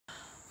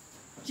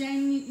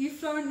Jane, you've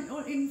flown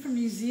in from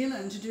New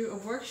Zealand to do a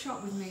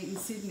workshop with me in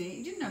Sydney.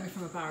 You didn't know me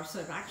from a bar of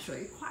soap,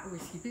 actually. Quite a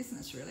risky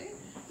business, really.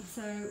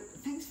 So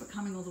thanks for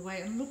coming all the way.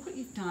 And look what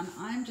you've done.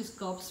 I'm just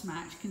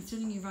gobsmacked,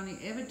 considering you've only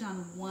ever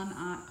done one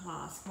art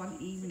class, one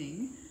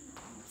evening,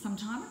 some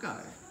time ago.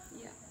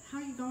 Yeah. How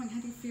are you going? How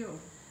do you feel?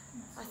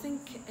 I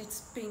think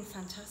it's been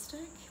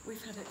fantastic.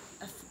 We've had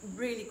a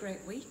really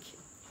great week.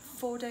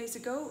 4 days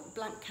ago,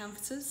 blank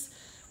canvases.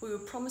 We were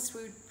promised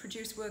we would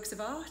produce works of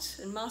art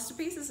and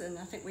masterpieces, and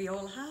I think we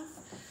all have.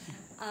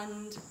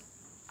 And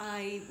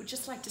I would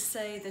just like to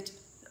say that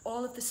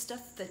all of the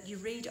stuff that you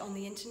read on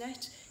the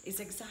internet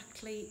is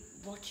exactly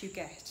what you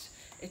get.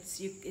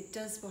 It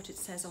does what it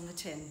says on the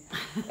tin.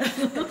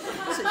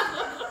 So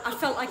I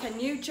felt like I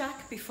knew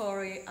Jack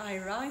before I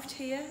arrived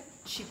here.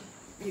 She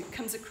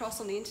comes across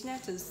on the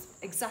internet as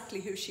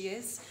exactly who she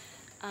is,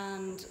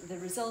 and the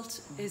result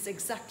is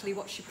exactly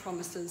what she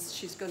promises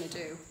she's going to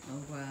do.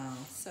 Oh, wow.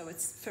 So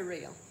it's for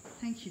real.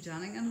 Thank you,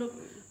 darling. And look,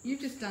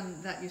 you've just done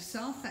that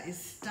yourself. That is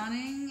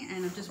stunning.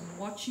 And I'm just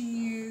watching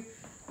you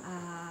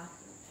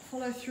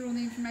follow through on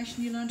the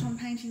information you learned on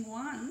painting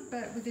 1,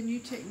 but with a new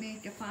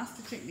technique, a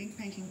faster technique,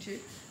 painting 2.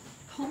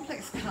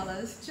 Complex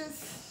colours,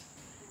 just,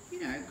 you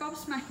know,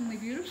 gobsmackingly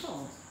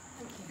beautiful.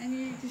 Thank you. And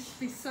you just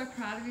be so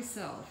proud of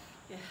yourself.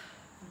 Yeah,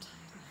 I'm tired.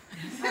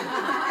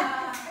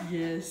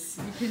 Yes,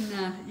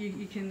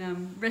 you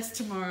can rest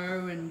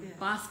tomorrow and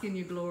bask in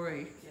your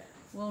glory. Yeah.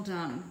 Well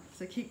done.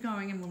 So keep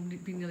going and we'll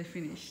be nearly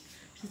finished.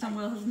 She's done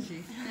well, hasn't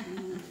she?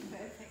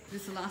 Perfect.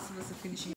 This is the last of us are finishing.